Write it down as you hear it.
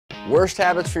Worst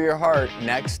habits for your heart,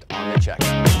 next on The Checkup.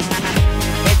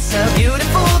 It's a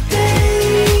beautiful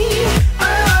day,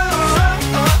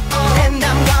 and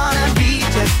I'm gonna be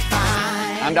just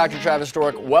fine. I'm Dr. Travis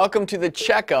Stork. Welcome to The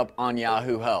Checkup on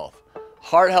Yahoo Health.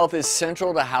 Heart health is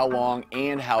central to how long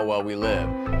and how well we live.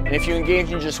 And if you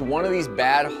engage in just one of these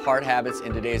bad heart habits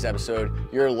in today's episode,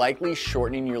 you're likely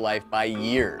shortening your life by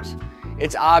years.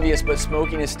 It's obvious, but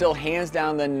smoking is still hands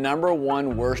down the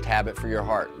 #1 worst habit for your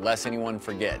heart, lest anyone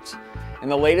forgets. And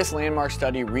the latest landmark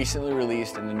study recently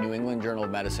released in the New England Journal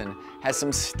of Medicine has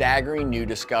some staggering new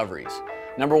discoveries.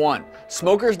 Number 1,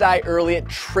 smokers die early at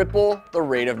triple the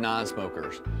rate of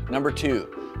non-smokers. Number 2,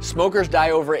 smokers die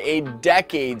over a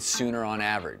decade sooner on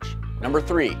average. Number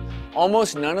 3,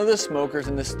 almost none of the smokers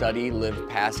in the study lived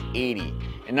past 80.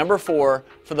 And number 4,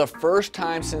 for the first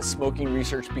time since smoking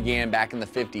research began back in the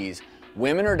 50s,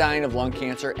 women are dying of lung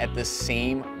cancer at the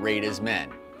same rate as men.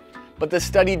 But the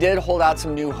study did hold out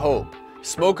some new hope.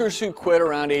 Smokers who quit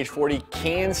around age 40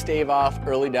 can stave off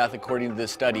early death according to this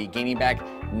study, gaining back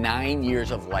 9 years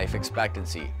of life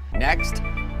expectancy. Next,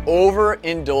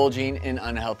 overindulging in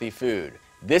unhealthy food.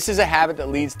 This is a habit that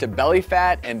leads to belly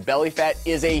fat, and belly fat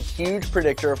is a huge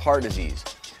predictor of heart disease.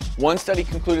 One study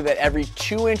concluded that every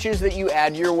 2 inches that you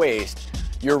add to your waist,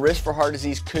 your risk for heart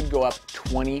disease could go up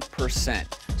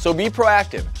 20%. So be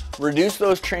proactive. Reduce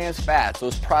those trans fats,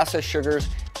 those processed sugars.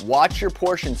 Watch your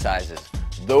portion sizes.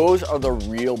 Those are the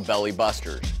real belly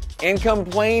busters. And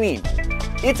complaining.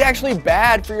 It's actually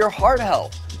bad for your heart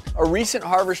health. A recent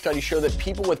Harvard study showed that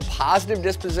people with positive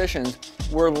dispositions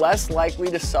were less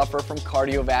likely to suffer from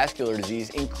cardiovascular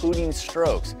disease, including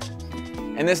strokes.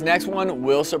 And this next one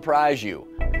will surprise you.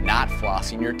 Not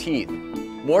flossing your teeth.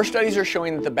 More studies are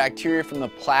showing that the bacteria from the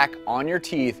plaque on your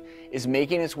teeth is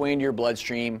making its way into your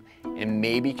bloodstream and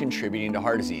may be contributing to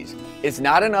heart disease. It's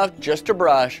not enough just to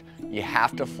brush, you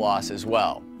have to floss as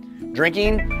well.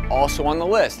 Drinking, also on the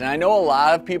list. And I know a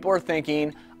lot of people are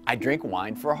thinking, I drink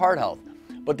wine for heart health.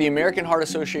 But the American Heart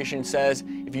Association says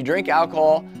if you drink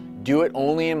alcohol, do it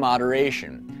only in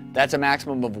moderation. That's a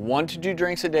maximum of 1 to 2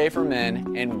 drinks a day for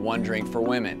men and 1 drink for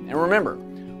women. And remember,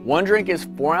 1 drink is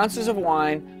 4 ounces of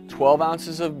wine, 12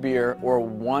 ounces of beer, or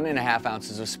 1.5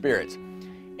 ounces of spirits.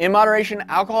 In moderation,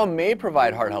 alcohol may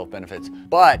provide heart health benefits,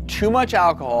 but too much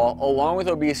alcohol, along with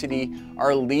obesity,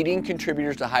 are leading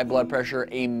contributors to high blood pressure,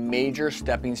 a major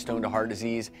stepping stone to heart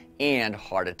disease and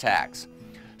heart attacks.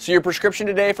 So your prescription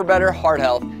today for better heart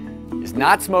health is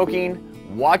not smoking,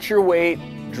 watch your weight,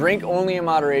 drink only in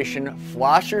moderation,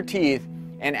 floss your teeth,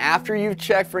 and after you've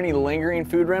checked for any lingering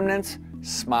food remnants,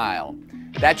 smile.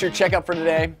 That's your checkup for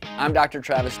today. I'm Dr.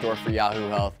 Travis Stork for Yahoo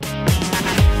Health.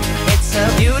 It's a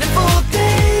beautiful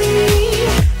day.